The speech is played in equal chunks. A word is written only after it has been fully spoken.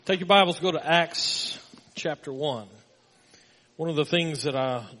Take your Bibles, go to Acts chapter 1. One of the things that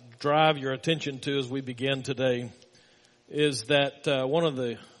I drive your attention to as we begin today is that one of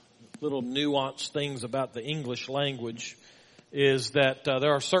the little nuanced things about the English language is that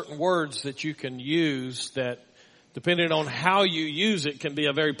there are certain words that you can use that, depending on how you use it, can be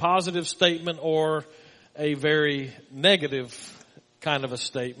a very positive statement or a very negative kind of a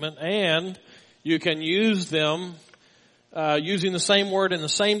statement. And you can use them using the same word in the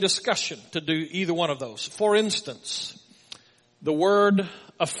same discussion to do either one of those. For instance, the word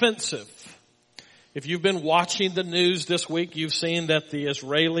offensive. If you've been watching the news this week, you've seen that the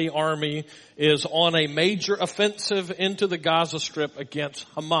Israeli army is on a major offensive into the Gaza Strip against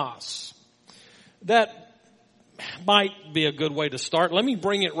Hamas. That might be a good way to start. Let me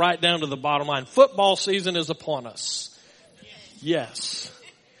bring it right down to the bottom line. Football season is upon us. Yes.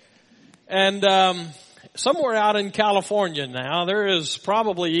 And somewhere out in California now, there is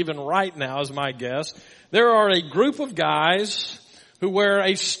probably even right now, is my guess, there are a group of guys who wear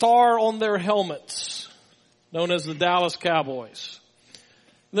a star on their helmets, known as the Dallas Cowboys.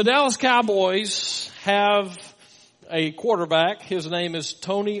 The Dallas Cowboys have a quarterback. His name is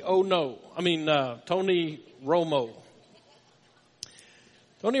Tony Romo.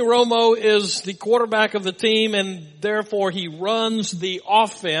 Tony Romo is the quarterback of the team, and therefore he runs the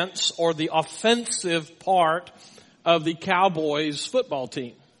offense or the offensive part of the Cowboys football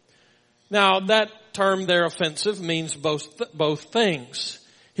team. Now, that term there, offensive, means both things.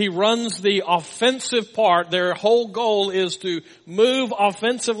 He runs the offensive part. Their whole goal is to move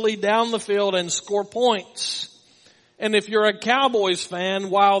offensively down the field and score points. And if you're a Cowboys fan,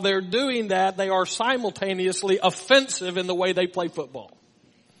 while they're doing that, they are simultaneously offensive in the way they play football.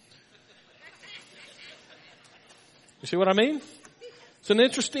 You see what I mean? It's an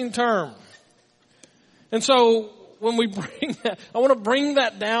interesting term. And so when we bring that, I want to bring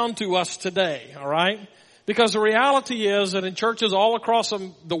that down to us today, all right? Because the reality is that in churches all across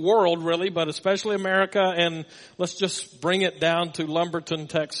the world, really, but especially America, and let's just bring it down to Lumberton,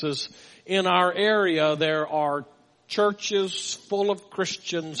 Texas, in our area, there are churches full of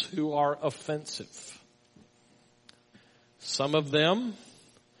Christians who are offensive. Some of them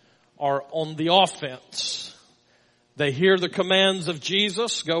are on the offense. They hear the commands of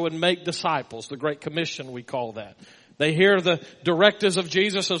Jesus, go and make disciples, the Great Commission we call that. They hear the directives of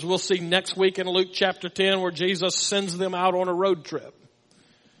Jesus, as we'll see next week in Luke chapter 10, where Jesus sends them out on a road trip.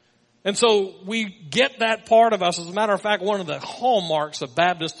 And so we get that part of us. As a matter of fact, one of the hallmarks of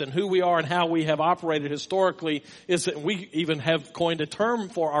Baptists and who we are and how we have operated historically is that we even have coined a term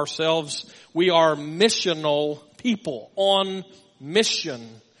for ourselves. We are missional people, on mission.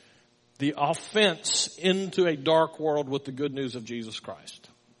 The offense into a dark world with the good news of Jesus Christ.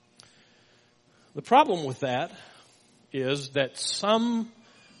 The problem with that is that some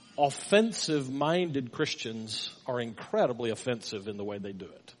offensive-minded Christians are incredibly offensive in the way they do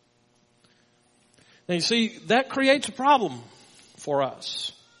it. Now you see, that creates a problem for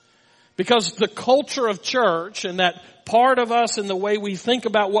us. Because the culture of church and that part of us and the way we think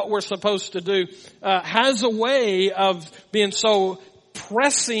about what we're supposed to do has a way of being so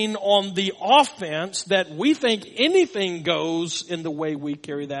pressing on the offense that we think anything goes in the way we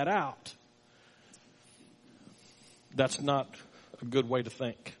carry that out. That's not a good way to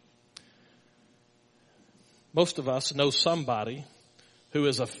think. Most of us know somebody who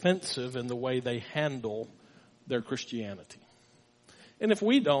is offensive in the way they handle their Christianity. And if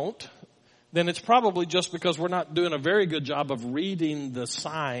we don't, then it's probably just because we're not doing a very good job of reading the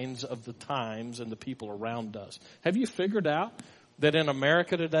signs of the times and the people around us. Have you figured out that in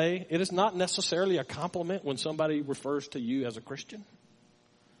America today, it is not necessarily a compliment when somebody refers to you as a Christian?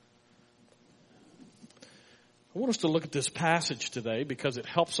 I want us to look at this passage today because it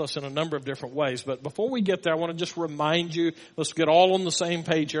helps us in a number of different ways. But before we get there, I want to just remind you, let's get all on the same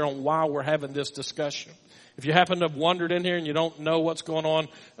page here on why we're having this discussion. If you happen to have wandered in here and you don't know what's going on,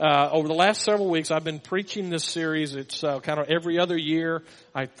 over the last several weeks I've been preaching this series. It's kind of every other year.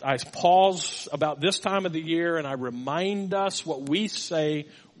 I pause about this time of the year and I remind us what we say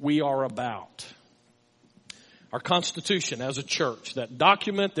we are about. Our Constitution as a church, that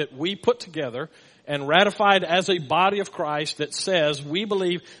document that we put together and ratified as a body of Christ that says we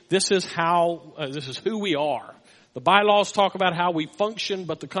believe this is who we are. The bylaws talk about how we function,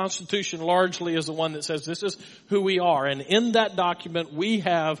 but the Constitution largely is the one that says this is who we are. And in that document, we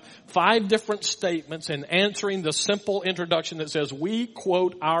have 5 different statements in answering the simple introduction that says we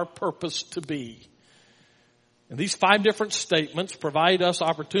quote our purpose to be. And these 5 different statements provide us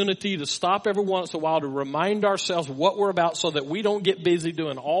opportunity to stop every once in a while to remind ourselves what we're about so that we don't get busy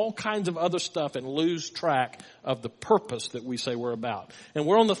doing all kinds of other stuff and lose track of the purpose that we say we're about. And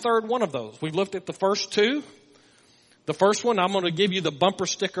we're on the 3rd one of those. We've looked at the first 2. The first one, I'm going to give you the bumper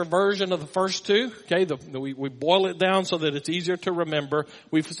sticker version of the first 2. Okay, we boil it down so that it's easier to remember.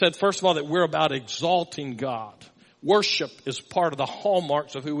 We've said, first of all, that we're about exalting God. Worship is part of the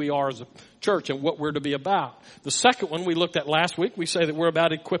hallmarks of who we are as a church and what we're to be about. The second one we looked at last week, we say that we're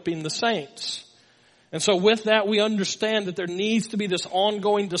about equipping the saints. And so with that, we understand that there needs to be this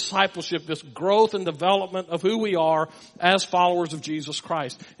ongoing discipleship, this growth and development of who we are as followers of Jesus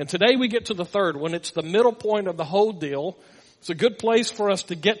Christ. And today we get to the 3rd one. It's the middle point of the whole deal. It's a good place for us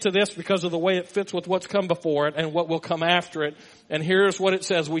to get to this because of the way it fits with what's come before it and what will come after it. And here's what it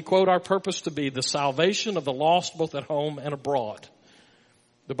says. We quote our purpose to be the salvation of the lost both at home and abroad.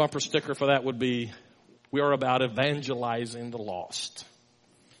 The bumper sticker for that would be, we are about evangelizing the lost.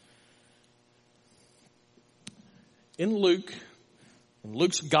 In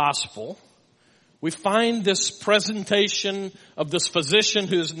Luke's gospel, we find this presentation of this physician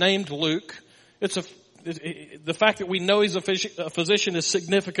who is named Luke. The fact that we know he's a physician is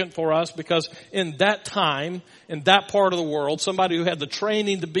significant for us because in that time, in that part of the world, somebody who had the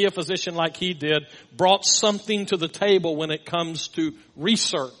training to be a physician like he did brought something to the table when it comes to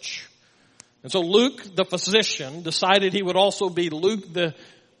research. And so Luke, the physician, decided he would also be Luke, the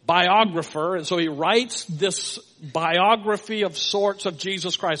biographer, and so he writes this biography of sorts of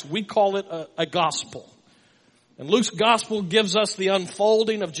Jesus Christ. We call it a gospel. And Luke's gospel gives us the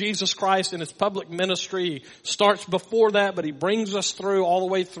unfolding of Jesus Christ in his public ministry. He starts before that, but he brings us through all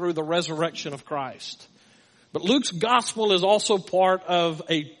the way through the resurrection of Christ. But Luke's gospel is also part of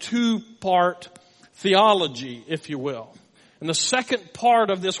a 2-part theology, if you will. And the second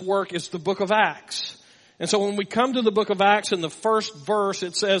part of this work is the book of Acts. And so when we come to the book of Acts, in the first verse,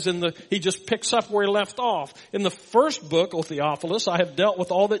 it says he just picks up where he left off. In the first book, O Theophilus, I have dealt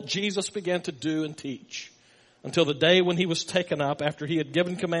with all that Jesus began to do and teach, until the day when he was taken up after he had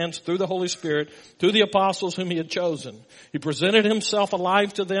given commands through the Holy Spirit to the apostles whom he had chosen. He presented himself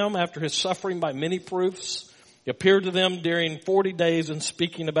alive to them after his suffering by many proofs. He appeared to them during 40 days and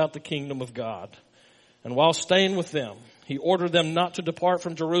speaking about the kingdom of God. And while staying with them, he ordered them not to depart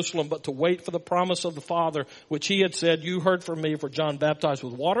from Jerusalem, but to wait for the promise of the Father, which he had said, you heard from me, for John baptized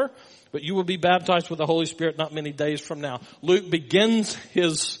with water, but you will be baptized with the Holy Spirit not many days from now. Luke begins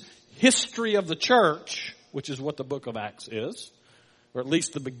his history of the church, which is what the book of Acts is, or at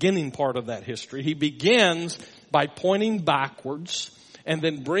least the beginning part of that history. He begins by pointing backwards and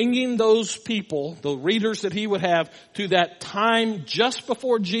then bringing those people, the readers that he would have, to that time just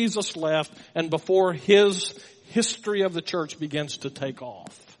before Jesus left and before his history of the church begins to take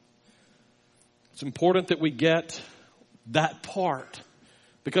off. It's important that we get that part,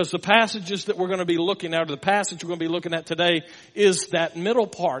 because the passages that we're going to be looking at, or the passage we're going to be looking at today, is that middle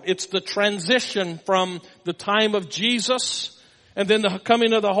part. It's the transition from the time of Jesus and then the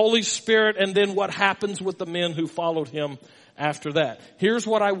coming of the Holy Spirit and then what happens with the men who followed him after that. Here's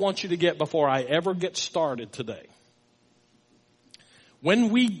what I want you to get before I ever get started today. When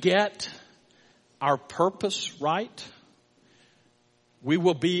we get our purpose right, we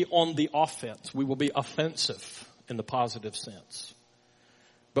will be on the offense. We will be offensive in the positive sense.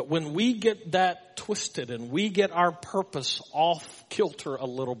 But when we get that twisted and we get our purpose off kilter a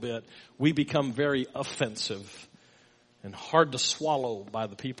little bit, we become very offensive and hard to swallow by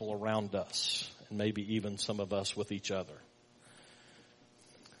the people around us, and maybe even some of us with each other.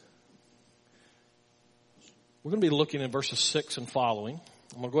 We're going to be looking in verses 6 and following.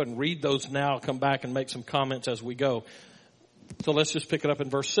 I'm going to go ahead and read those now, come back and make some comments as we go. So let's just pick it up in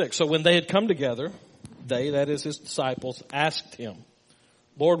verse 6. So when they had come together, they, that is his disciples, asked him,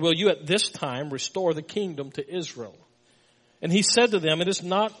 Lord, will you at this time restore the kingdom to Israel? And he said to them, it is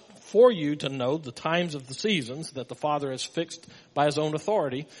not for you to know the times of the seasons that the Father has fixed by his own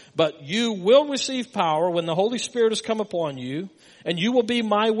authority, but you will receive power when the Holy Spirit has come upon you, and you will be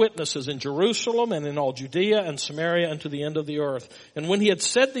my witnesses in Jerusalem and in all Judea and Samaria and to the end of the earth. And when he had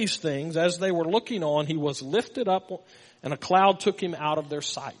said these things, as they were looking on, he was lifted up, and a cloud took him out of their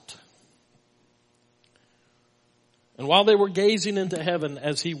sight. And while they were gazing into heaven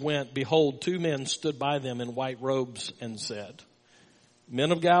as he went, behold, 2 men stood by them in white robes and said,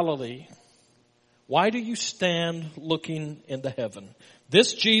 Men of Galilee, why do you stand looking into heaven?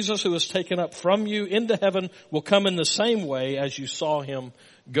 This Jesus who is taken up from you into heaven will come in the same way as you saw him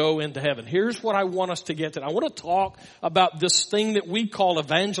go into heaven. Here's what I want us to get to. I want to talk about this thing that we call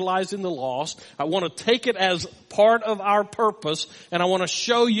evangelizing the lost. I want to take it as part of our purpose, and I want to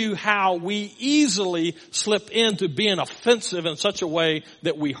show you how we easily slip into being offensive in such a way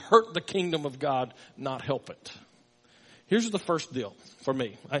that we hurt the kingdom of God, not help it. Here's the first deal for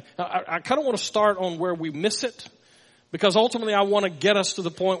me. I kind of want to start on where we miss it, because ultimately I want to get us to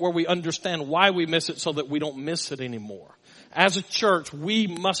the point where we understand why we miss it so that we don't miss it anymore. As a church, we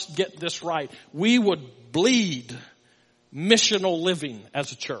must get this right. We would bleed missional living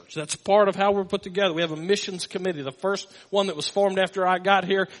as a church. That's part of how we're put together. We have a missions committee, the first one that was formed after I got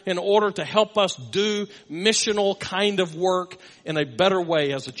here, in order to help us do missional kind of work in a better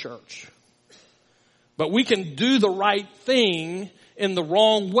way as a church. But we can do the right thing in the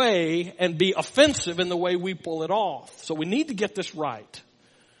wrong way and be offensive in the way we pull it off. So we need to get this right.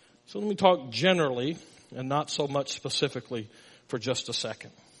 So let me talk generally and not so much specifically for just a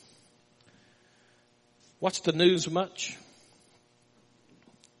second. Watch the news much?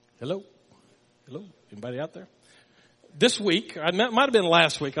 Hello? Hello? Anybody out there? This week, it might have been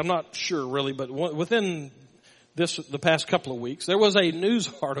last week, I'm not sure really, but within the past couple of weeks, there was a news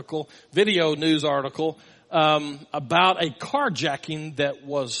article, video news article, about a carjacking that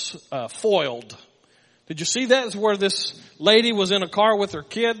was foiled. Did you see that? It's where this lady was in a car with her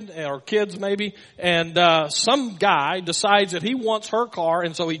kid, or kids maybe, and some guy decides that he wants her car,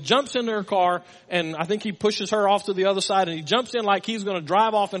 and so he jumps into her car, and I think he pushes her off to the other side, and he jumps in like he's going to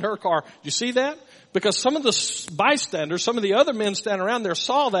drive off in her car. Did you see that? Because some of the bystanders, some of the other men standing around there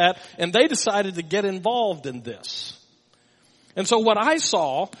saw that, and they decided to get involved in this. And so what I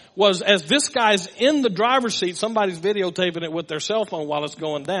saw was, as this guy's in the driver's seat, somebody's videotaping it with their cell phone while it's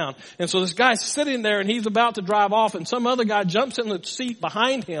going down. And so this guy's sitting there and he's about to drive off, and some other guy jumps in the seat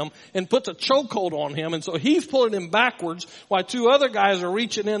behind him and puts a chokehold on him. And so he's pulling him backwards while two other guys are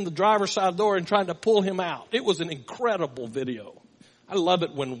reaching in the driver's side door and trying to pull him out. It was an incredible video. I love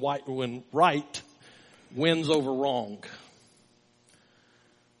it when right wins over wrong.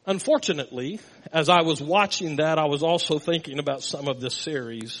 Unfortunately, as I was watching that, I was also thinking about some of this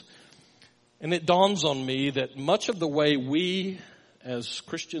series. And it dawns on me that much of the way we, as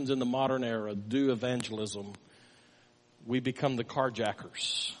Christians in the modern era, do evangelism, we become the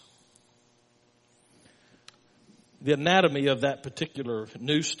carjackers. The anatomy of that particular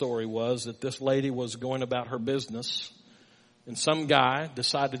news story was that this lady was going about her business, and some guy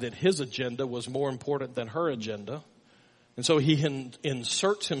decided that his agenda was more important than her agenda. And so he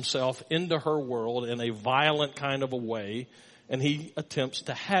inserts himself into her world in a violent kind of a way, and he attempts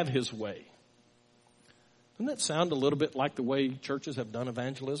to have his way. Doesn't that sound a little bit like the way churches have done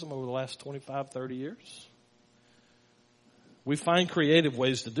evangelism over the last 25, 30 years? We find creative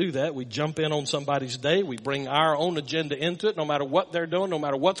ways to do that. We jump in on somebody's day. We bring our own agenda into it, no matter what they're doing, no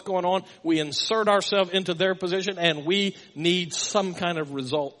matter what's going on. We insert ourselves into their position, and we need some kind of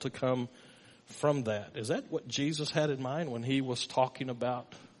result to come from that. Is that what Jesus had in mind when he was talking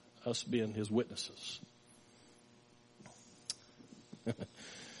about us being his witnesses?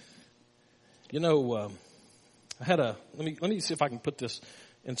 let me see if I can put this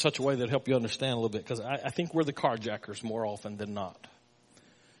in such a way that help you understand a little bit, because I think we're the carjackers more often than not.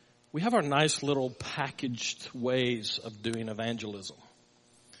 We have our nice little packaged ways of doing evangelism.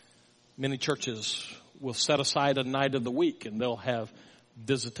 Many churches will set aside a night of the week and they'll have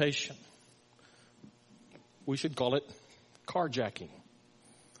visitation. We should call it carjacking,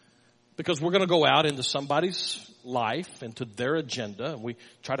 because we're going to go out into somebody's life, into their agenda, and we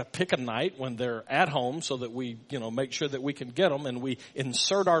try to pick a night when they're at home so that we, make sure that we can get them, and we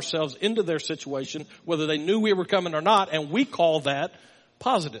insert ourselves into their situation, whether they knew we were coming or not, and we call that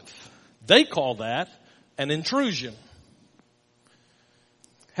positive. They call that an intrusion.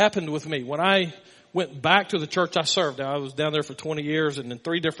 Happened with me when I went back to the church I served. I was down there for 20 years and in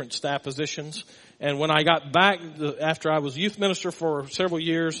 3 different staff positions. And when I got back, after I was youth minister for several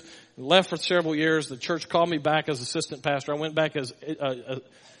years, left for several years, the church called me back as assistant pastor. I went back as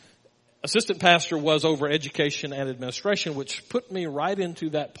assistant pastor, was over education and administration, which put me right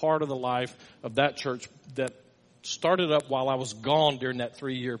into that part of the life of that church that started up while I was gone during that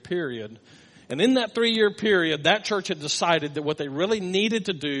 3-year period. And in that 3-year period, that church had decided that what they really needed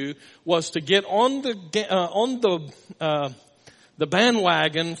to do was to get on the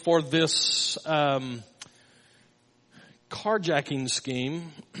bandwagon for this carjacking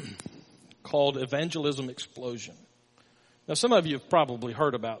scheme called Evangelism Explosion. Now, some of you have probably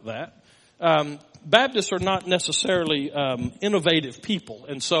heard about that. Baptists are not necessarily innovative people,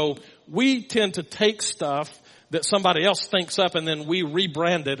 and so we tend to take stuff that somebody else thinks up and then we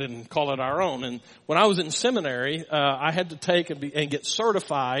rebrand it and call it our own. And when I was in seminary, I had to take and get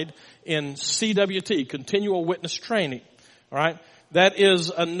certified in CWT, Continual Witness Training. All right. That is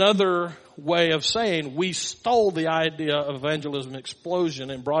another way of saying we stole the idea of evangelism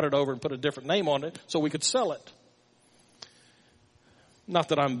explosion and brought it over and put a different name on it so we could sell it. Not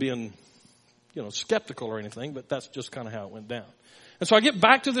that I'm being, skeptical or anything, but that's just kind of how it went down. And so I get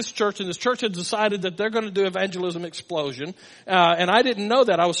back to this church, and this church had decided that they're going to do evangelism explosion. And I didn't know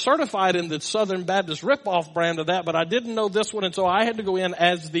that. I was certified in the Southern Baptist ripoff brand of that, but I didn't know this one, and so I had to go in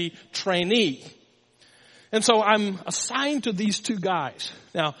as the trainee. And so I'm assigned to these two guys.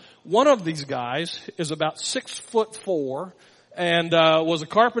 Now, one of these guys is about 6'4" and was a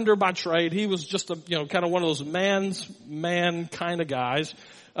carpenter by trade. He was just kind of one of those man kind of guys.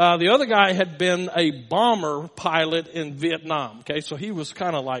 The other guy had been a bomber pilot in Vietnam. Okay, so he was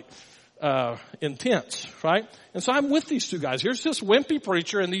kind of like intense, right? And so I'm with these two guys. Here's this wimpy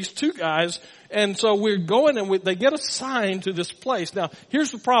preacher and these two guys, and so we're going and they get assigned to this place. Now,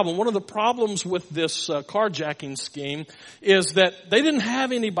 here's the problem. One of the problems with this carjacking scheme is that they didn't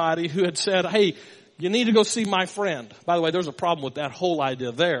have anybody who had said, "Hey, you need to go see my friend." By the way, there's a problem with that whole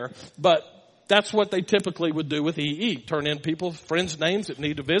idea there, but that's what they typically would do with EE. Turn in people, friends' names that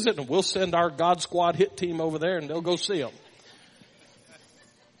need to visit, and we'll send our God Squad hit team over there and they'll go see them.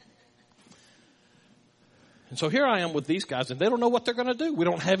 And so here I am with these guys, and they don't know what they're going to do. We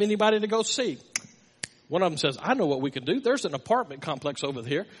don't have anybody to go see. One of them says, "I know what we can do. There's an apartment complex over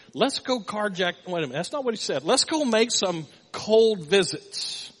here. Let's go carjack." Wait a minute, that's not what he said. "Let's go make some cold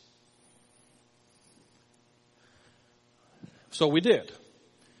visits." So we did.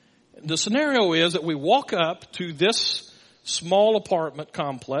 The scenario is that we walk up to this small apartment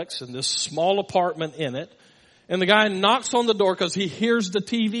complex and this small apartment in it, and the guy knocks on the door because he hears the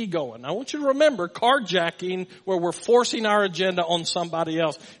TV going. Now, I want you to remember carjacking where we're forcing our agenda on somebody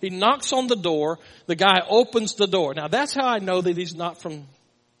else. He knocks on the door. The guy opens the door. Now, that's how I know that he's not from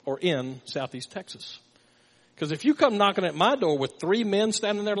or in Southeast Texas. Because if you come knocking at my door with 3 men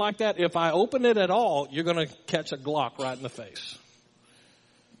standing there like that, if I open it at all, you're going to catch a Glock right in the face.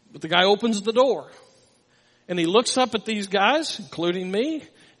 But the guy opens the door. And he looks up at these guys, including me,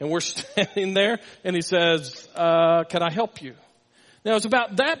 and we're standing there, and he says, "Can I help you?" Now, it's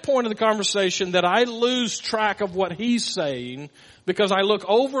about that point of the conversation that I lose track of what he's saying because I look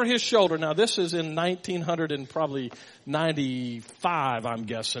over his shoulder. Now, this is in 1995, I'm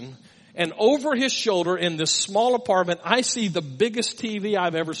guessing. And over his shoulder in this small apartment, I see the biggest TV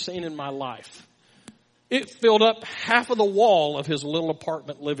I've ever seen in my life. It filled up half of the wall of his little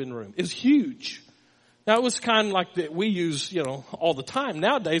apartment living room. It's huge. Now, it was kind of like that we use, all the time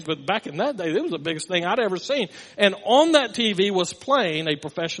nowadays, but back in that day, it was the biggest thing I'd ever seen. And on that TV was playing a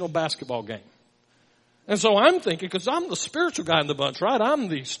professional basketball game. And so I'm thinking, because I'm the spiritual guy in the bunch, right? I'm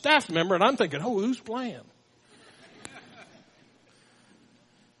the staff member, and I'm thinking, who's playing?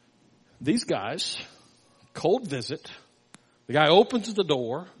 These guys, cold visit. The guy opens the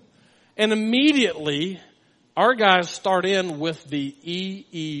door, and immediately our guys start in with the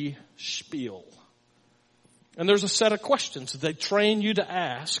EE spiel. And there's a set of questions that they train you to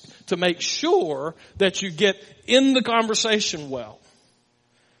ask to make sure that you get in the conversation well.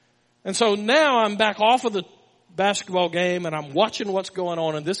 And so now I'm back off of the basketball game and I'm watching what's going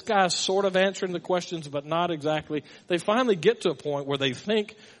on, and this guy's sort of answering the questions but not exactly. They finally get to a point where they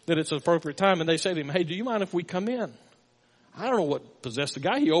think that it's an appropriate time, and they say to him, "Hey, do you mind if we come in?" I don't know what possessed the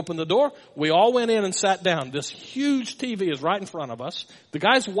guy. He opened the door. We all went in and sat down. This huge TV is right in front of us. The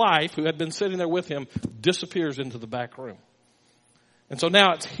guy's wife, who had been sitting there with him, disappears into the back room. And so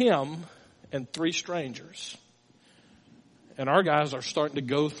now it's him and 3 strangers. And our guys are starting to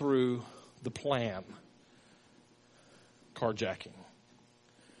go through the plan. Carjacking.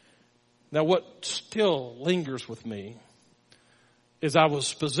 Now, what still lingers with me is I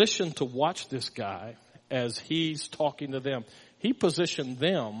was positioned to watch this guy as he's talking to them. He positioned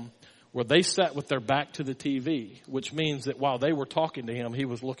them where they sat with their back to the TV, which means that while they were talking to him, he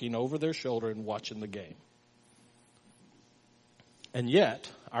was looking over their shoulder and watching the game. And yet,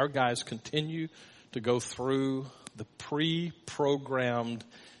 our guys continue to go through the pre-programmed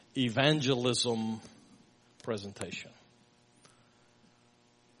evangelism presentation.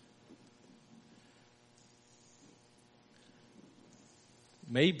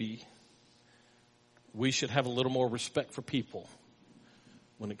 Maybe we should have a little more respect for people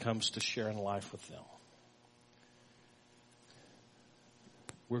when it comes to sharing life with them.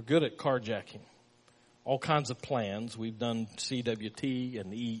 We're good at carjacking. all kinds of plans. We've done CWT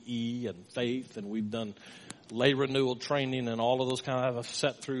and EE and Faith, and we've done lay renewal training and all of those kind of. I've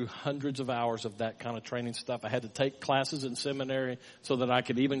sat through hundreds of hours of that kind of training stuff. I had to take classes in seminary so that I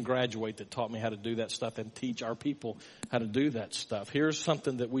could even graduate that taught me how to do that stuff and teach our people how to do that stuff. Here's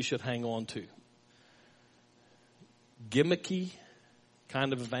something that we should hang on to. Gimmicky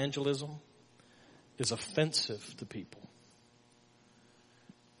kind of evangelism is offensive to people.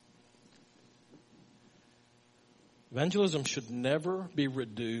 Evangelism should never be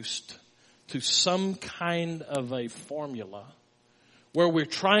reduced to some kind of a formula where we're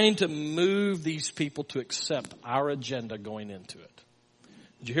trying to move these people to accept our agenda going into it.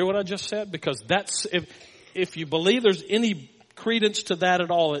 Did you hear what I just said? Because that's, if you believe there's any credence to that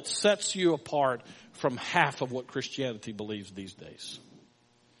at all, it sets you apart from half of what Christianity believes these days.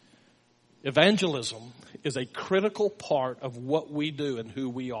 Evangelism is a critical part of what we do and who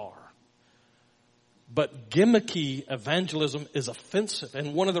we are. But gimmicky evangelism is offensive.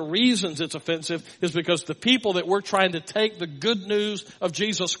 And one of the reasons it's offensive is because the people that we're trying to take the good news of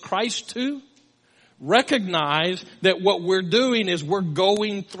Jesus Christ to recognize that what we're doing is we're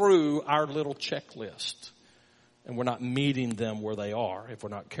going through our little checklist. And we're not meeting them where they are if we're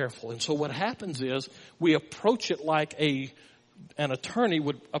not careful. And so what happens is we approach it like an attorney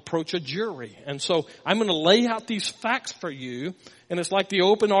would approach a jury. And so I'm going to lay out these facts for you. And it's like the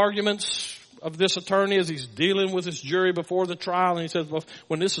open arguments of this attorney as he's dealing with his jury before the trial. And he says, well,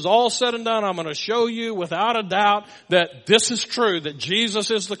 when this is all said and done, I'm going to show you without a doubt that this is true, that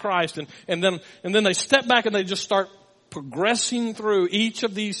Jesus is the Christ. And then they step back and they just start progressing through each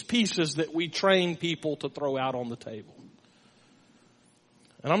of these pieces that we train people to throw out on the table.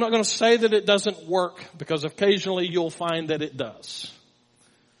 And I'm not going to say that it doesn't work, because occasionally you'll find that it does.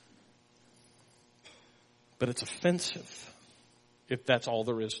 But it's offensive if that's all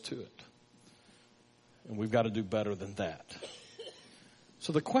there is to it. And we've got to do better than that.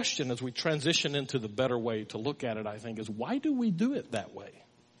 So the question as we transition into the better way to look at it, I think, is why do we do it that way?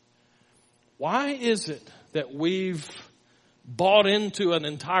 Why is it that we've bought into an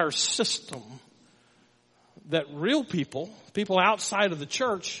entire system that real people outside of the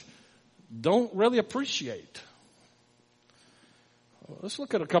church, don't really appreciate? Let's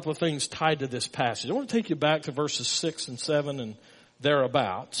look at a couple of things tied to this passage. I want to take you back to verses 6 and 7 and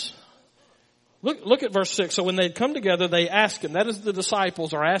thereabouts. Look at verse 6. So when they'd come together, they asked him. That is, the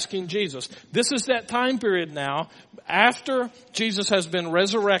disciples are asking Jesus. This is that time period now after Jesus has been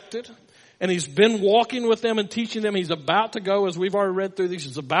resurrected and he's been walking with them and teaching them. He's about to go, as we've already read through these,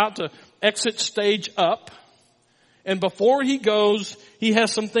 he's about to exit stage up. And before he goes, he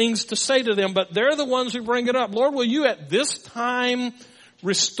has some things to say to them, but they're the ones who bring it up. Lord, will you at this time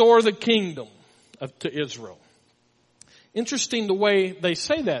restore the kingdom to Israel? Interesting the way they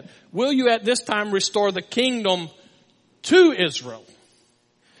say that. Will you at this time restore the kingdom to Israel?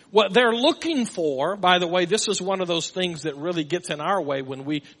 What they're looking for, by the way, this is one of those things that really gets in our way when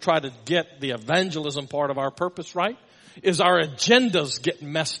we try to get the evangelism part of our purpose right, is our agendas get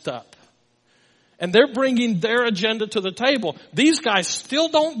messed up. And they're bringing their agenda to the table. These guys still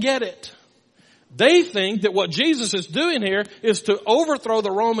don't get it. They think that what Jesus is doing here is to overthrow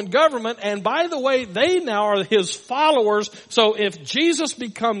the Roman government. And by the way, they now are his followers. So if Jesus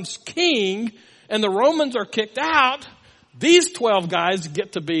becomes king and the Romans are kicked out, these 12 guys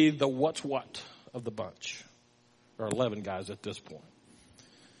get to be the what's what of the bunch. Or 11 guys at this point.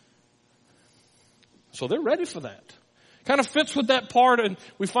 So they're ready for that. Kind of fits with that part, and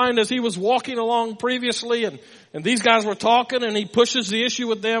we find as he was walking along previously and these guys were talking, and he pushes the issue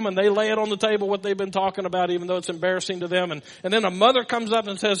with them and they lay it on the table what they've been talking about, even though it's embarrassing to them. And then a mother comes up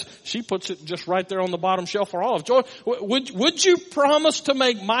and says, she puts it just right there on the bottom shelf for Olive. Joy, would you promise to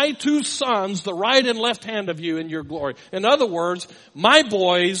make my 2 sons the right and left hand of you in your glory? In other words, my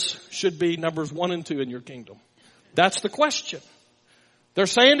boys should be numbers 1 and 2 in your kingdom. That's the question. They're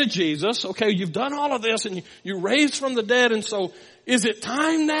saying to Jesus, okay, you've done all of this and you raised from the dead, and so is it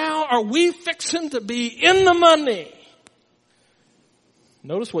time now? Are we fixing to be in the money?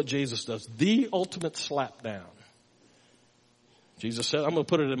 Notice what Jesus does. The ultimate slap down. Jesus said, I'm going to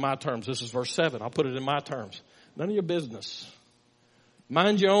put it in my terms. This is verse 7. I'll put it in my terms. None of your business.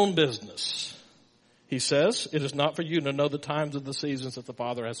 Mind your own business. He says, it is not for you to know the times of the seasons that the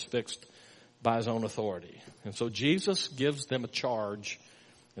Father has fixed by his own authority. And so Jesus gives them a charge.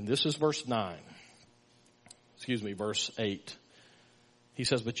 And this is verse 8. He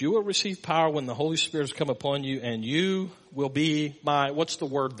says, but you will receive power when the Holy Spirit has come upon you, and you will be my, what's the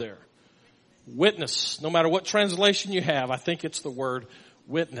word there? Witness. No matter what translation you have, I think it's the word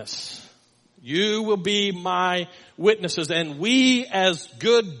witness. You will be my witnesses. And we, as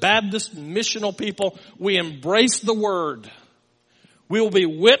good Baptist missional people, we embrace the word. We will be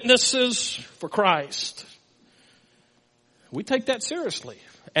witnesses for Christ. We take that seriously,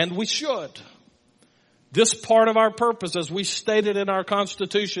 and we should. This part of our purpose, as we stated in our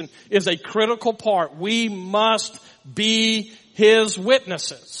Constitution, is a critical part. We must be His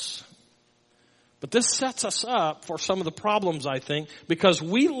witnesses. But this sets us up for some of the problems, I think, because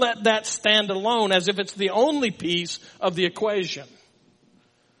we let that stand alone as if it's the only piece of the equation.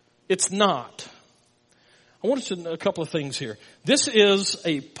 It's not. I want to know a couple of things here. This is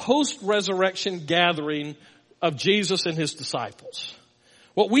a post-resurrection gathering of Jesus and His disciples.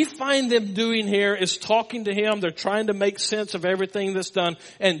 What we find them doing here is talking to Him. They're trying to make sense of everything that's done.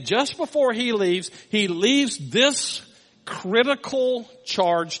 And just before He leaves this critical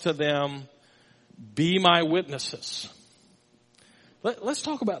charge to them: be my witnesses. Let's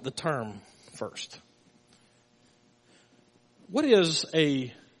talk about the term first. What is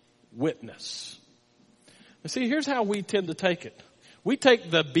a witness? You see, here's how we tend to take it. We take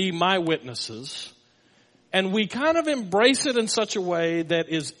the be my witnesses and we kind of embrace it in such a way that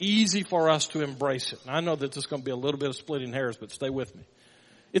is easy for us to embrace it. And I know that there's going to be a little bit of splitting hairs, but stay with me.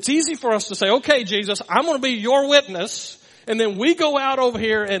 It's easy for us to say, okay, Jesus, I'm going to be your witness. And then we go out over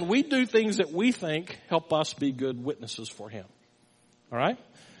here and we do things that we think help us be good witnesses for Him. All right?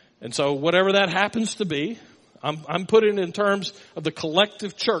 And so whatever that happens to be, I'm putting it in terms of the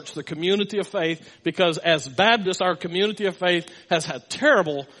collective church, the community of faith, because as Baptists, our community of faith has had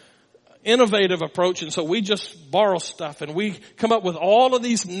terrible innovative approach, and so we just borrow stuff and we come up with all of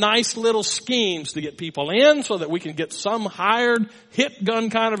these nice little schemes to get people in so that we can get some hired hit gun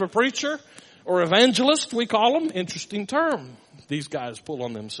kind of a preacher or evangelist, we call them. Interesting term these guys pull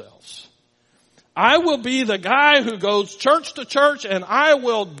on themselves. I will be the guy who goes church to church and I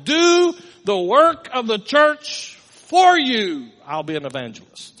will do the work of the church for you. I'll be an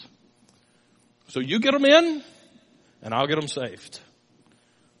evangelist. So you get them in and I'll get them saved.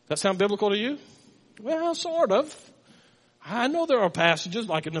 That sound biblical to you? Well, sort of. I know there are passages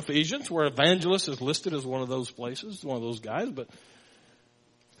like in Ephesians where evangelist is listed as one of those places, one of those guys, but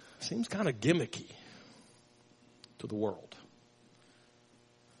it seems kind of gimmicky to the world.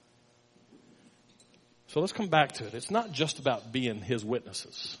 So let's come back to it. It's not just about being His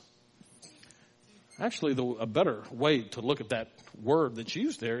witnesses. Actually, a better way to look at that word that's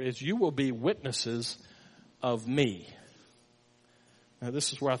used there is you will be witnesses of me. Now,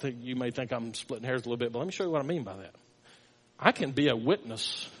 this is where I think you may think I'm splitting hairs a little bit, but let me show you what I mean by that. I can be a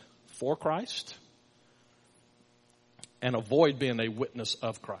witness for Christ and avoid being a witness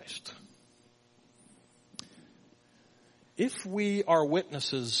of Christ. If we are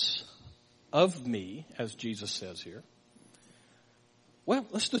witnesses of me, as Jesus says here, well,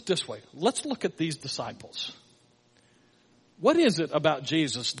 let's do it this way. Let's look at these disciples. What is it about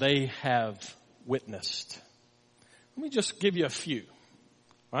Jesus they have witnessed? Let me just give you a few.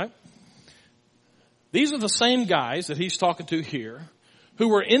 Right? These are the same guys that He's talking to here who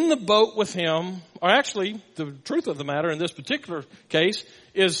were in the boat with Him. Or actually, the truth of the matter in this particular case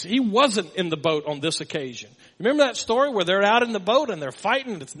is He wasn't in the boat on this occasion. Remember that story where they're out in the boat and they're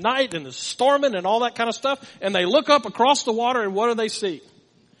fighting and it's night and it's storming and all that kind of stuff, and they look up across the water and what do they see?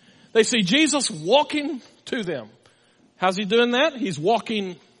 They see Jesus walking to them. How's He doing that? He's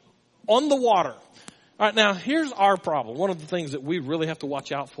walking on the water. All right, now here's our problem. One of the things that we really have to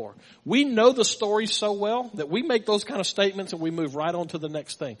watch out for. We know the story so well that we make those kind of statements and we move right on to the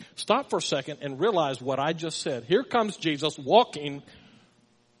next thing. Stop for a second and realize what I just said. Here comes Jesus walking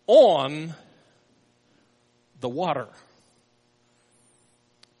on the water.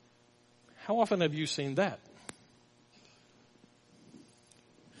 How often have you seen that?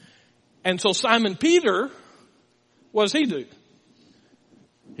 And so Simon Peter, what does he do?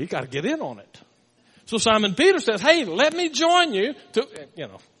 He got to get in on it. So Simon Peter says, hey, let me join you.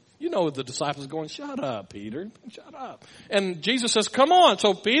 You know the disciples going, shut up, Peter, shut up. And Jesus says, come on.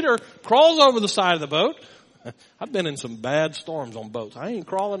 So Peter crawls over the side of the boat. I've been in some bad storms on boats. I ain't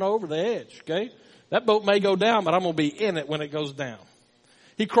crawling over the edge, okay? That boat may go down, but I'm going to be in it when it goes down.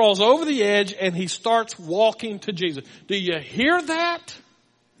 He crawls over the edge and he starts walking to Jesus. Do you hear that?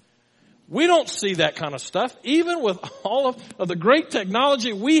 We don't see that kind of stuff. Even with all of the great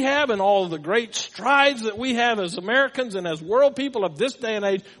technology we have and all of the great strides that we have as Americans and as world people of this day and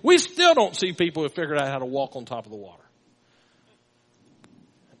age, we still don't see people who figured out how to walk on top of the water.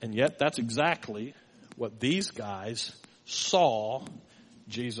 And yet that's exactly what these guys saw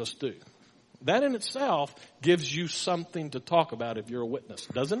Jesus do. That in itself gives you something to talk about if you're a witness,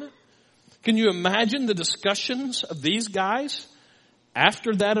 doesn't it? Can you imagine the discussions of these guys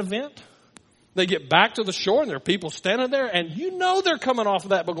after that event? They get back to the shore and there are people standing there and you know they're coming off of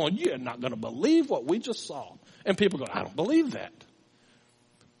that but going, you're not going to believe what we just saw. And people go, I don't believe that.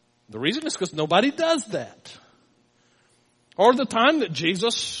 The reason is because nobody does that. Or the time that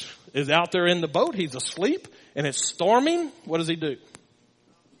Jesus is out there in the boat, he's asleep and it's storming. What does he do?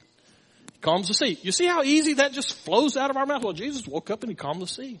 He calms the sea. You see how easy that just flows out of our mouth? Well, Jesus woke up and he calmed the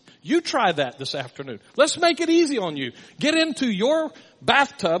sea. You try that this afternoon. Let's make it easy on you. Get into your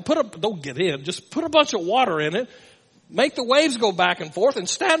bathtub. Don't get in. Just put a bunch of water in it. Make the waves go back and forth and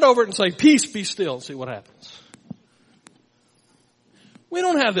stand over it and say, peace, be still, and see what happens. We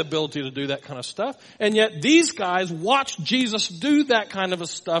don't have the ability to do that kind of stuff. And yet these guys watched Jesus do that kind of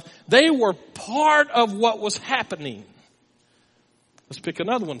stuff. They were part of what was happening. Let's pick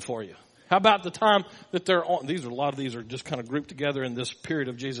another one for you. How about the time that a lot of these are just kind of grouped together in this period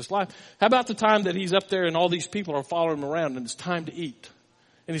of Jesus' life. How about the time that he's up there and all these people are following him around and it's time to eat?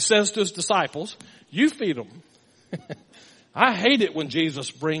 And he says to his disciples, you feed them. I hate it when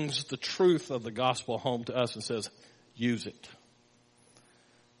Jesus brings the truth of the gospel home to us and says, use it.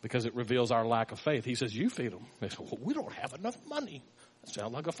 Because it reveals our lack of faith. He says, you feed them. They say, well, we don't have enough money. That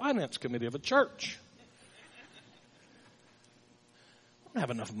sounds like a finance committee of a church. We don't have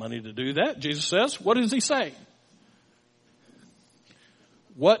enough money to do that. Jesus says, what does he say?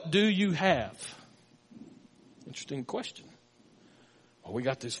 What do you have? Interesting question. Well, we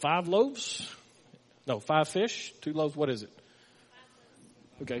got these 5 fish, 2 loaves. What is it?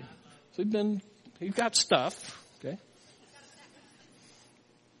 Okay. So you've got stuff. Okay.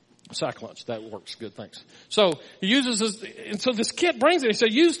 Sack lunch. That works good. Thanks. So he uses this, and so this kid brings it. He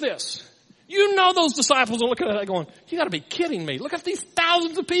said, use this. You know those disciples are looking at that going, you got to be kidding me. Look at these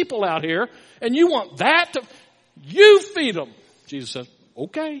thousands of people out here, and you want that to, you feed them. Jesus said,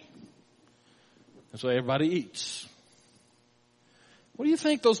 okay. And so everybody eats. What do you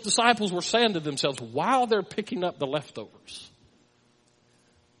think those disciples were saying to themselves while they're picking up the leftovers?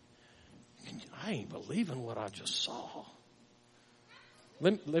 I ain't believing what I just saw.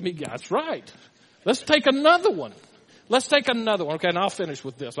 Let me, that's right. Let's take another one. Okay, and I'll finish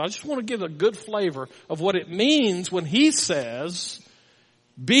with this. I just want to give a good flavor of what it means when he says,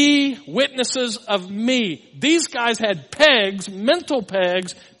 be witnesses of me. These guys had pegs, mental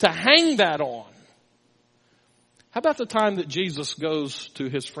pegs, to hang that on. How about the time that Jesus goes to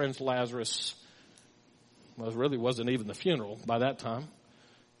his friend Lazarus? Well, it really wasn't even the funeral by that time.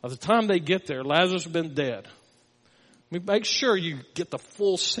 By the time they get there, Lazarus had been dead. Make sure you get the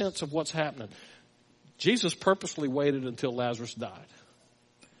full sense of what's happening. Jesus purposely waited until Lazarus died.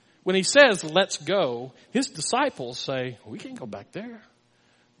 When he says, let's go, his disciples say, we can't go back there.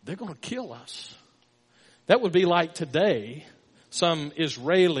 They're going to kill us. That would be like today, some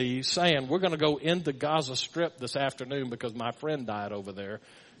Israeli saying, we're going to go into Gaza Strip this afternoon because my friend died over there.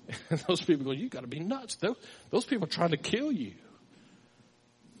 And those people go, you got to be nuts. Those people are trying to kill you.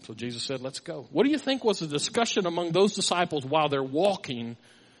 So Jesus said, let's go. What do you think was the discussion among those disciples while they're walking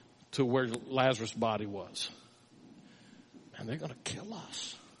to where Lazarus' body was? Man, they're going to kill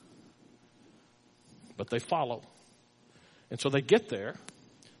us. But they follow. And so they get there.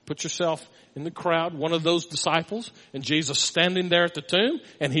 Put yourself in the crowd, one of those disciples, and Jesus standing there at the tomb,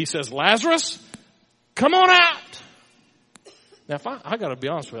 and he says, Lazarus, come on out. Now, if I got to be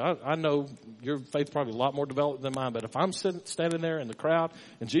honest with you, I know your faith's probably a lot more developed than mine, but if I'm standing there in the crowd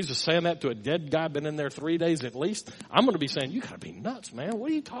and Jesus saying that to a dead guy, been in there 3 days at least, I'm going to be saying, you got to be nuts, man.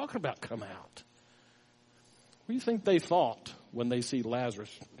 What are you talking about? Come out. What do you think they thought when they see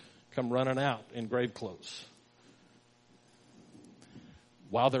Lazarus come running out in grave clothes?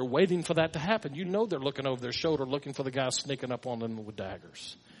 While they're waiting for that to happen, you know they're looking over their shoulder, looking for the guy sneaking up on them with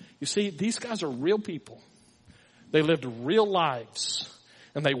daggers. You see, these guys are real people. They lived real lives.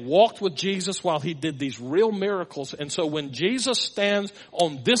 And they walked with Jesus while he did these real miracles. And so when Jesus stands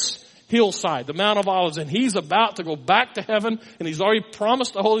on this hillside, the Mount of Olives, and he's about to go back to heaven, and he's already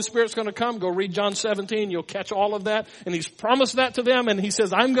promised the Holy Spirit's going to come. Go read John 17. You'll catch all of that. And he's promised that to them. And he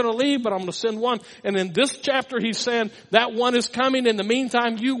says, I'm going to leave, but I'm going to send one. And in this chapter, he's saying that one is coming. In the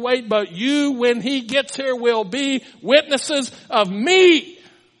meantime, you wait, but you, when he gets here, will be witnesses of me.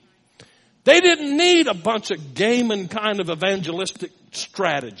 They didn't need a bunch of game and kind of evangelistic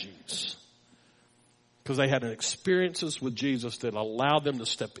strategies because they had experiences with Jesus that allowed them to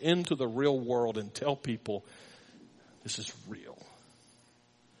step into the real world and tell people this is real.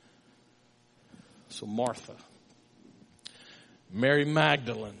 So Martha, Mary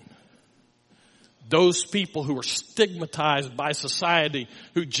Magdalene, those people who were stigmatized by society,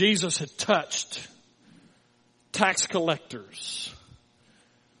 who Jesus had touched, tax collectors,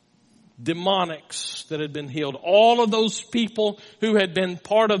 demonics that had been healed. All of those people who had been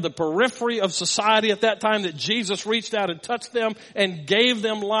part of the periphery of society at that time, that Jesus reached out and touched them and gave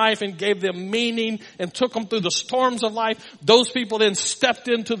them life and gave them meaning and took them through the storms of life. Those people then stepped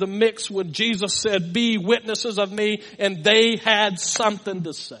into the mix when Jesus said, "Be witnesses of me," and they had something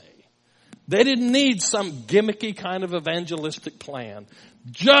to say. They didn't need some gimmicky kind of evangelistic plan.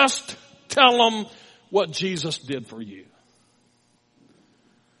 Just tell them what Jesus did for you.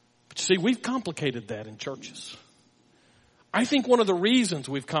 But see, we've complicated that in churches. I think one of the reasons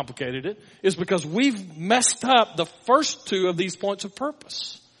we've complicated it is because we've messed up the first two of these points of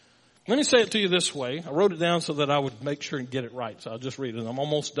purpose. Let me say it to you this way. I wrote it down so that I would make sure and get it right. So I'll just read it. I'm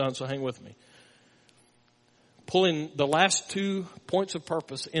almost done, so hang with me. Pulling the last 2 points of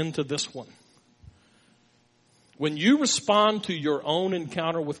purpose into this one. When you respond to your own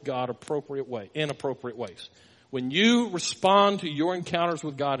encounter with God in appropriate ways. When you respond to your encounters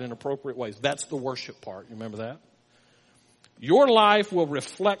with God in appropriate ways. That's the worship part. You remember that? Your life will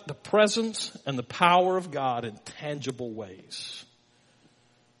reflect the presence and the power of God in tangible ways.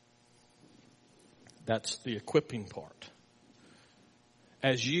 That's the equipping part.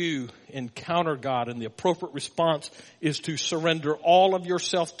 As you encounter God, and the appropriate response is to surrender all of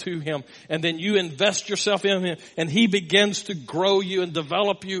yourself to Him, and then you invest yourself in Him, and He begins to grow you and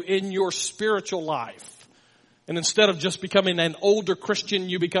develop you in your spiritual life. And instead of just becoming an older Christian,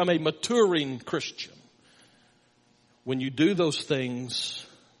 you become a maturing Christian. When you do those things,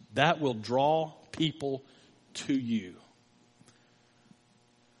 that will draw people to you.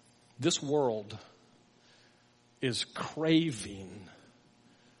 This world is craving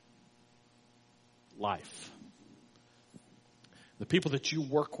life. The people that you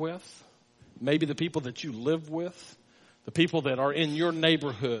work with, maybe the people that you live with, the people that are in your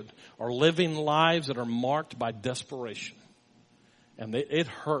neighborhood are living lives that are marked by desperation. And it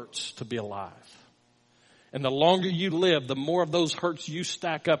hurts to be alive. And the longer you live, the more of those hurts you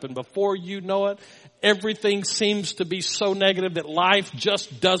stack up. And before you know it, everything seems to be so negative that life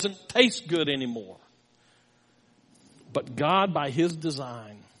just doesn't taste good anymore. But God, by His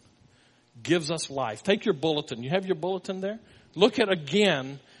design, gives us life. Take your bulletin. You have your bulletin there? Look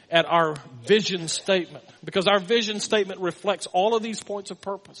again at our vision statement, because our vision statement reflects all of these points of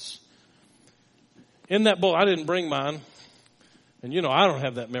purpose. In that book, I didn't bring mine, and I don't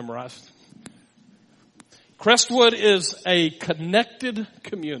have that memorized. Crestwood is a connected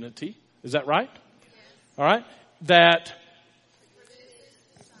community. Is that right? All right.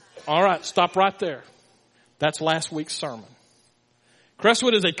 All right, stop right there. That's last week's sermon.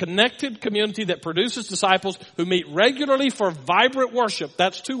 Crestwood is a connected community that produces disciples who meet regularly for vibrant worship.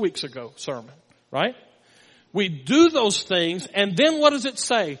 That's 2 weeks ago sermon, right? We do those things, and then what does it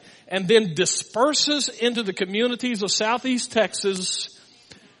say? And then disperses into the communities of Southeast Texas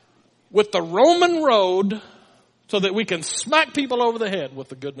with the Roman road so that we can smack people over the head with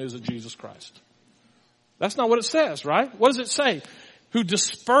the good news of Jesus Christ. That's not what it says, right? What does it say? Who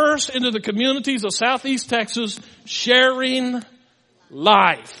disperse into the communities of Southeast Texas, sharing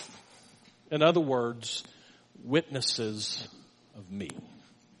life. In other words, witnesses of me.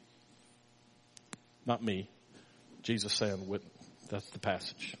 Not me. Jesus saying, that's the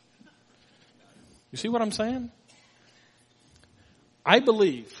passage. You see what I'm saying? I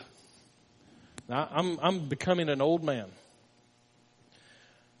believe. Now, I'm becoming an old man.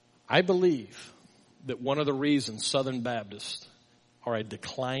 I believe that one of the reasons Southern Baptists are a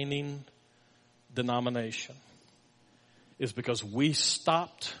declining denomination is because we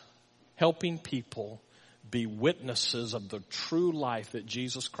stopped helping people be witnesses of the true life that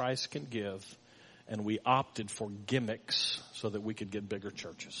Jesus Christ can give, and we opted for gimmicks so that we could get bigger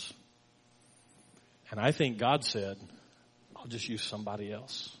churches. And I think God said, I'll just use somebody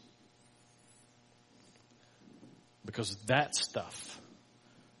else. Because that stuff,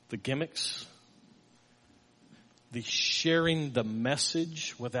 the gimmicks, the sharing the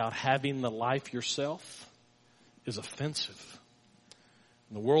message without having the life yourself, is offensive.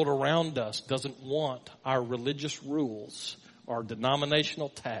 And the world around us doesn't want our religious rules or denominational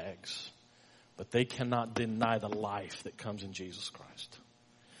tags, but they cannot deny the life that comes in Jesus Christ.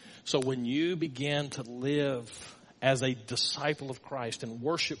 So when you begin to live as a disciple of Christ and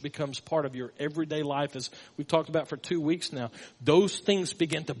worship becomes part of your everyday life, as we've talked about for 2 weeks now, those things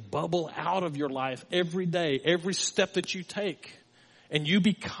begin to bubble out of your life every day, every step that you take. And you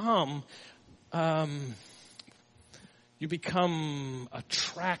become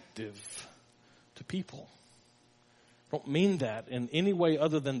attractive to people. I don't mean that in any way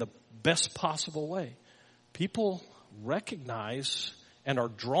other than the best possible way. People recognize and are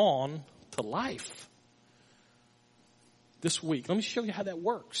drawn to life. This week, let me show you how that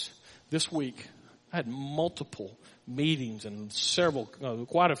works. this week, I had multiple meetings and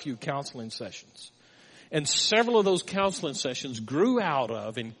quite a few counseling sessions. And several of those counseling sessions grew out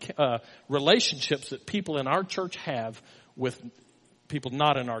of relationships that people in our church have with people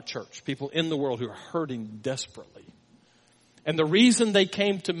not in our church, people in the world who are hurting desperately. And the reason they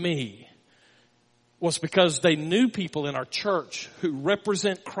came to me was because they knew people in our church who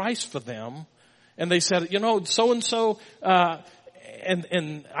represent Christ for them. And they said, so-and-so,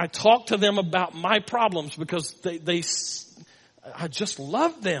 and I talked to them about my problems because I just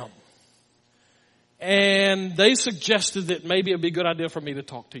love them. And they suggested that maybe it'd be a good idea for me to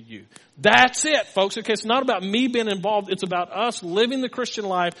talk to you. That's it, folks. Okay, it's not about me being involved. It's about us living the Christian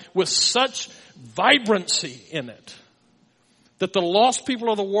life with such vibrancy in it that the lost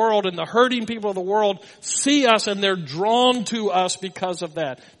people of the world and the hurting people of the world see us and they're drawn to us because of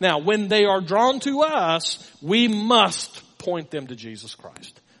that. Now, when they are drawn to us, we must point them to Jesus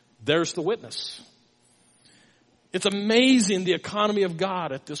Christ. There's the witness. It's amazing the economy of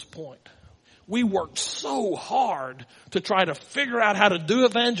God at this point. We work so hard to try to figure out how to do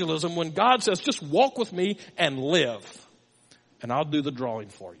evangelism when God says, just walk with me and live. And I'll do the drawing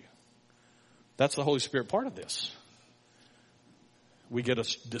for you. That's the Holy Spirit part of this. We get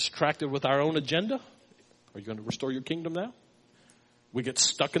us distracted with our own agenda. Are you going to restore your kingdom now? We get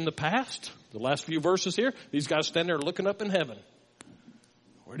stuck in the past. The last few verses here, these guys stand there looking up in heaven.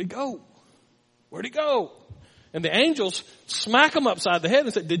 Where'd he go? Where'd he go? And the angels smack him upside the head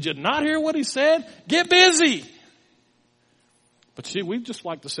and say, did you not hear what he said? Get busy. But see, we just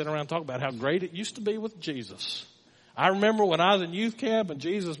like to sit around and talk about how great it used to be with Jesus. I remember when I was in youth camp and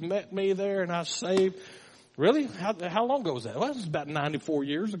Jesus met me there and I was saved. Really? How long ago was that? Well, it was about 94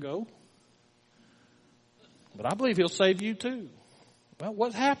 years ago. But I believe he'll save you too. Well,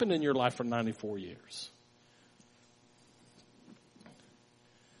 what happened in your life for 94 years?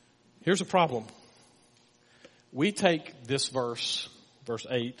 Here's a problem. We take this verse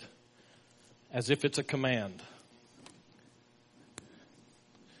 8, as if it's a command.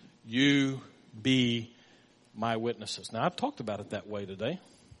 You be my witnesses. Now, I've talked about it that way today.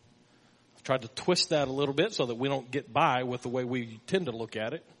 I've tried to twist that a little bit so that we don't get by with the way we tend to look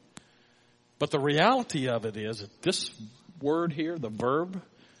at it. But the reality of it is that this word here, the verb,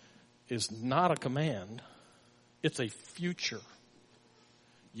 is not a command. It's a future.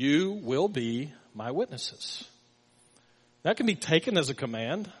 You will be my witnesses. That can be taken as a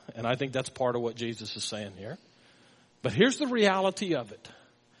command, and I think that's part of what Jesus is saying here. But here's the reality of it.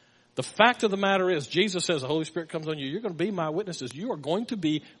 The fact of the matter is, Jesus says the Holy Spirit comes on you. You're going to be my witnesses. You are going to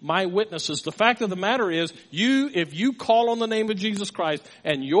be my witnesses. The fact of the matter is, if you call on the name of Jesus Christ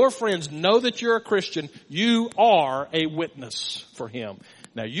and your friends know that you're a Christian, you are a witness for Him.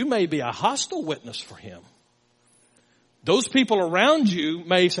 Now, you may be a hostile witness for Him. Those people around you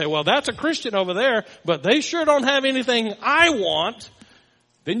may say, well, that's a Christian over there, but they sure don't have anything I want.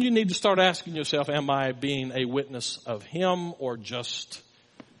 Then you need to start asking yourself, am I being a witness of Him or just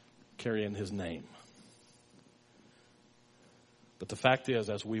carrying His name? But the fact is,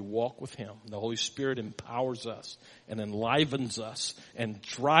 as we walk with Him, the Holy Spirit empowers us and enlivens us and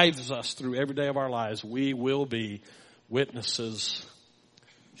drives us through every day of our lives. We will be witnesses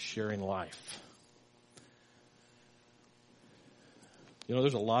sharing life. You know,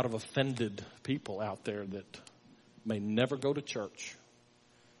 there's a lot of offended people out there that may never go to church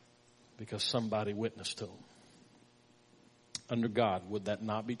because somebody witnessed to them. Under God, would that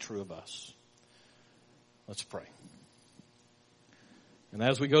not be true of us? Let's pray. And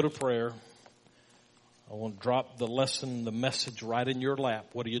as we go to prayer, I want to drop the lesson, the message right in your lap.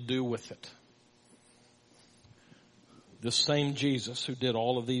 What do you do with it? This same Jesus who did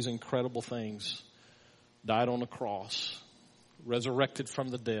all of these incredible things died on a cross, resurrected from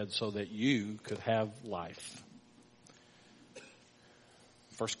the dead so that you could have life.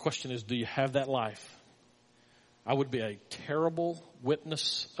 First question is, do you have that life? I would be a terrible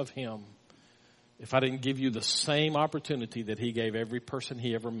witness of Him if I didn't give you the same opportunity that He gave every person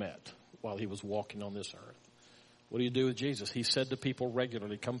He ever met while He was walking on this earth. What do you do with Jesus? He said to people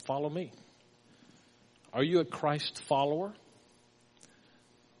regularly, come follow me. Are you a Christ follower?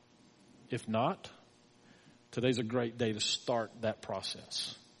 If not, today's a great day to start that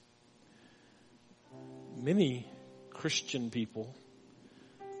process. Many Christian people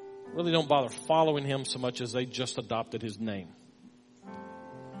really don't bother following Him so much as they just adopted His name.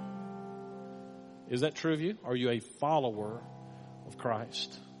 Is that true of you? Are you a follower of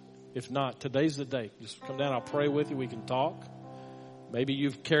Christ? If not, today's the day. Just come down, I'll pray with you, we can talk. Maybe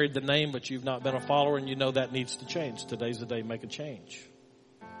you've carried the name, but you've not been a follower and you know that needs to change. Today's the day, make a change.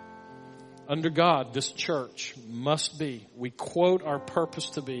 Under God, this church must be, we quote our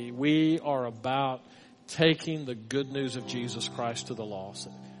purpose to be, we are about taking the good news of Jesus Christ to the lost.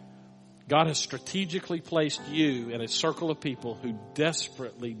 God has strategically placed you in a circle of people who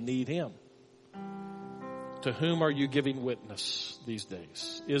desperately need Him. To whom are you giving witness these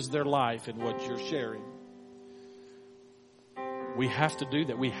days? Is there life in what you're sharing? We have to do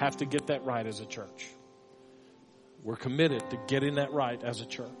that. We have to get that right as a church. We're committed to getting that right as a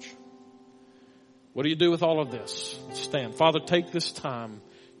church. What do you do with all of this? Stand. Father, take this time.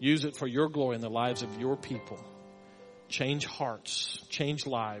 Use it for your glory in the lives of your people. Change hearts. Change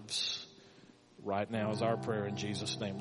lives. Right now is our prayer in Jesus' name.